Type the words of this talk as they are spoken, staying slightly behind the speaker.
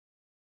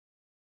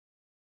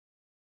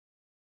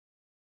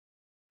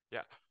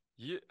Yeah.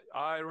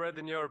 I read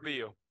in your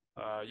bio,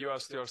 you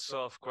asked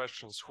yourself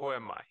questions. Who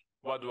am I?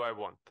 What do I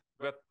want?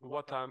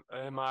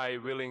 Am I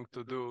willing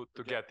to do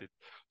to get it?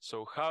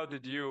 So how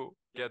did you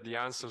get the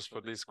answers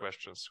for these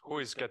questions? Who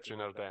is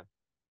Katherine Arden?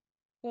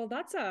 Well,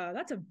 that's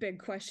a big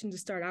question to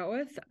start out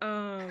with.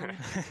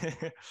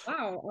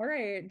 Wow, all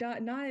right,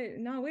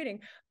 not waiting.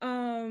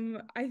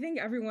 I think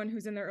everyone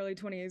who's in their early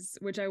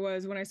 20s, which I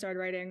was when I started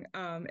writing,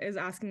 is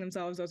asking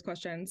themselves those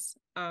questions.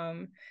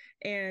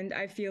 And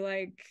I feel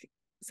like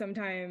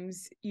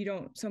sometimes you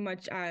don't so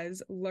much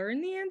as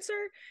learn the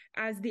answer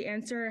as the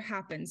answer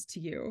happens to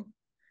you,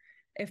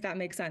 if that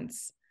makes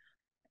sense.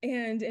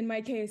 And in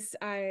my case,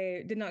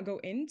 I did not go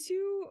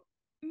into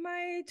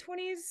my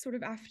 20s sort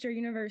of after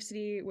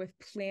university with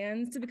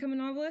plans to become a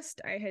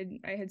novelist. I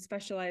had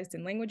specialized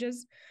in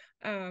languages.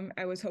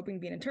 I was hoping to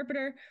be an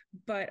interpreter,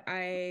 but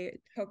I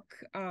took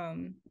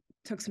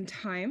some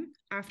time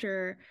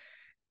after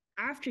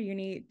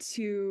uni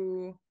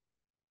to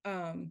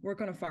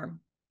work on a farm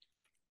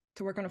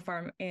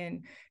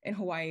in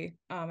Hawaii.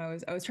 I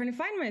was trying to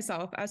find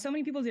myself, as so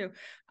many people do.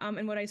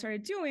 And what I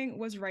started doing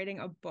was writing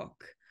a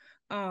book.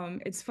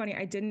 It's funny,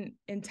 I didn't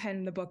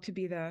intend the book to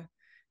be the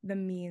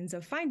means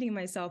of finding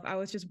myself. I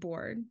was just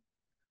bored.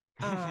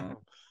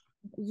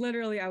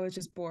 Literally, I was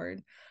just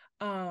bored.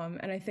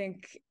 And I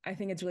think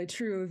it's really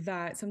true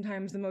that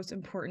sometimes the most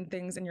important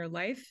things in your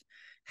life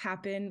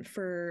happen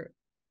for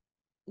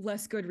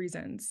less good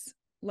reasons.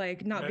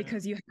 Like, not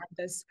because you had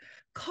this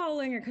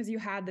calling or because you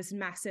had this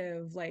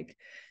massive like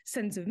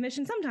sense of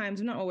mission.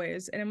 Sometimes, not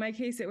always. And in my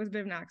case, it was a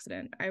bit of an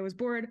accident. I was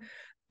bored.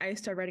 I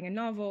started writing a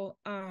novel.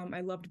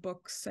 I loved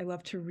books. I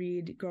loved to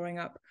read growing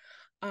up.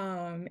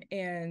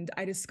 And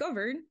I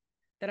discovered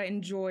that I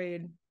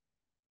enjoyed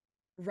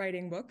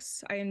writing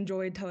books. I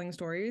enjoyed telling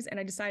stories, and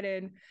I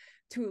decided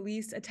to at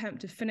least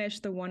attempt to finish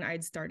the one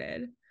I'd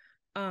started.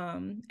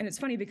 And it's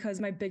funny because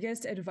my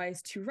biggest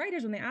advice to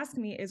writers when they ask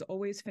me is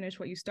always finish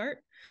what you start,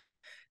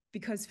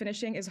 because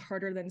finishing is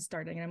harder than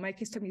starting. And in my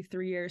case, it took me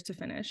 3 years to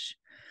finish.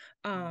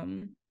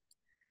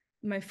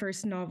 My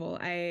first novel,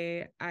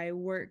 I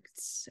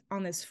worked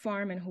on this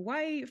farm in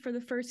Hawaii for the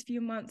first few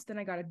months. Then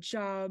I got a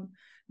job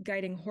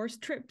guiding horse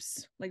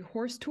trips, like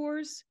horse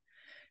tours.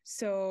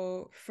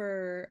 So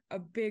for a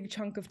big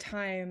chunk of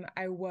time,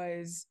 I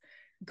was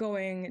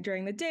going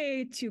during the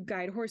day to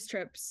guide horse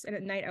trips, and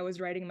at night I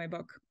was writing my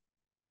book.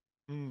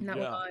 And that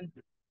went on.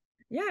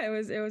 Yeah, it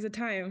was a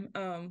time.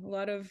 A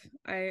lot of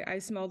I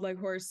smelled like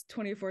horse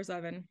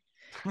 24/7.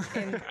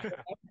 And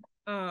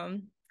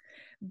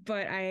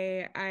but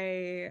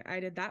I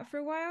did that for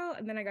a while,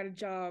 and then I got a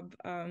job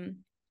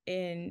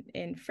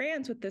in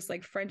France with this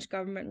like French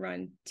government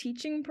run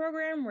teaching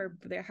program where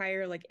they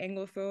hire like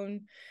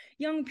Anglophone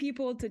young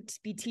people to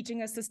be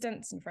teaching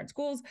assistants in French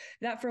schools.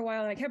 That for a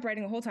while, and I kept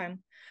writing the whole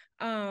time.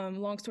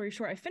 Long story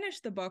short, I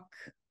finished the book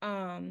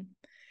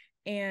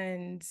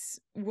and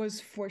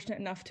was fortunate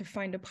enough to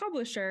find a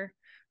publisher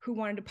who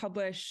wanted to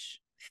publish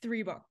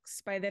 3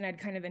 books. By then, I'd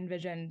kind of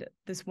envisioned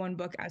this one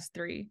book as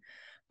 3.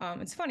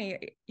 It's funny,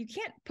 you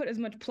can't put as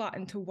much plot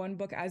into one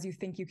book as you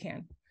think you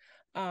can.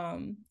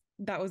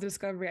 That was a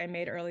discovery I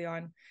made early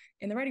on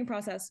in the writing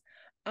process.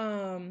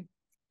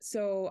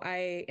 So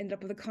I ended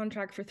up with a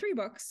contract for 3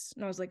 books,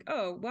 and I was like,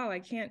 oh, wow,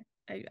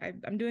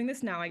 I'm doing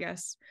this now, I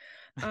guess.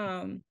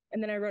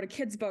 And then I wrote a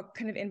kid's book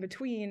kind of in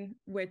between,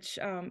 which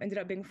ended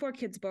up being 4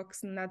 kids'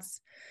 books, and that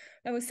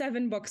was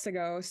 7 books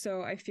ago.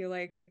 So I feel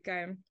like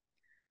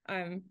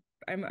I'm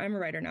a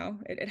writer now.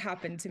 It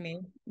happened to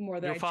me more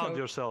than I chose. You found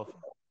yourself.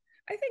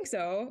 I think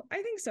so.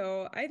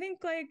 I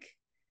think like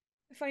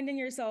finding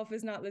yourself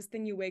is not this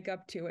thing you wake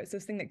up to. It's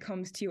this thing that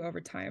comes to you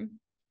over time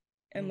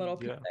in little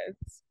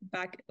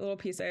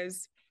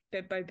pieces,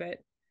 bit by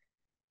bit.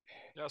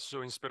 Yeah,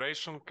 so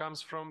inspiration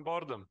comes from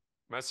boredom.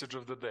 Message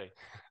of the day.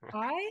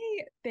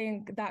 I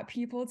think that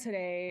people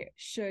today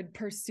should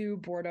pursue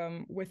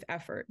boredom with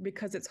effort,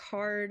 because it's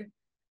hard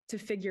to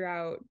figure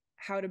out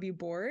how to be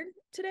bored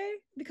today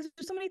because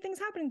there's so many things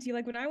happening to you.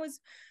 Like when I was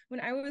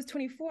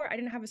 24, I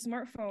didn't have a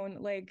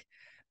smartphone. Like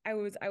I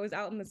was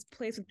out in this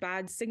place with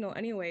bad signal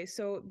anyway.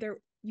 So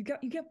you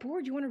get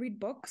bored. You want to read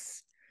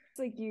books. It's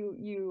like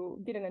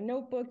you get in a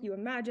notebook, you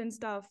imagine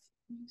stuff.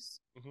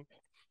 Mm-hmm.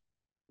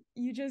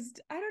 You just,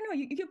 I don't know,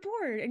 you get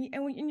bored,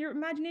 and your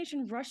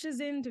imagination rushes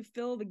in to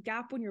fill the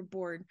gap when you're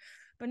bored.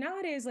 But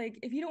nowadays, like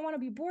if you don't want to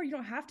be bored, you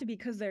don't have to be,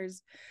 because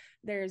there's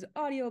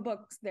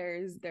audiobooks,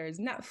 there's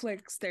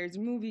Netflix, there's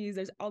movies,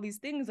 there's all these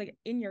things like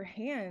in your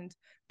hand,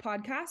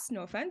 podcasts,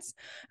 no offense.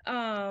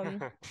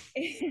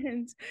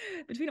 And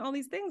between all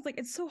these things, like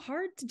it's so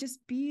hard to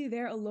just be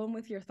there alone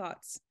with your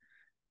thoughts.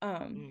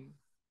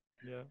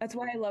 That's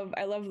why I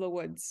love the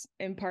woods,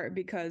 in part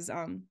because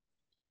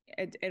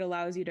it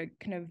allows you to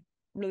kind of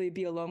really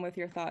be alone with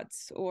your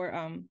thoughts. Or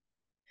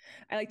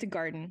I like to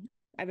garden.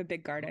 I have a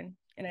big garden,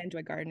 and I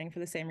enjoy gardening for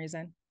the same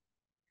reason.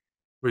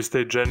 We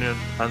stay genuine,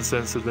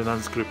 uncensored and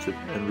unscripted,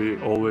 and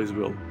we always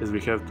will, as we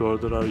have to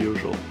order our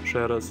usual.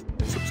 Share us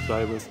and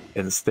subscribe us,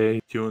 and stay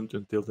tuned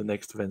until the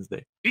next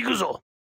Wednesday. Ikuzo!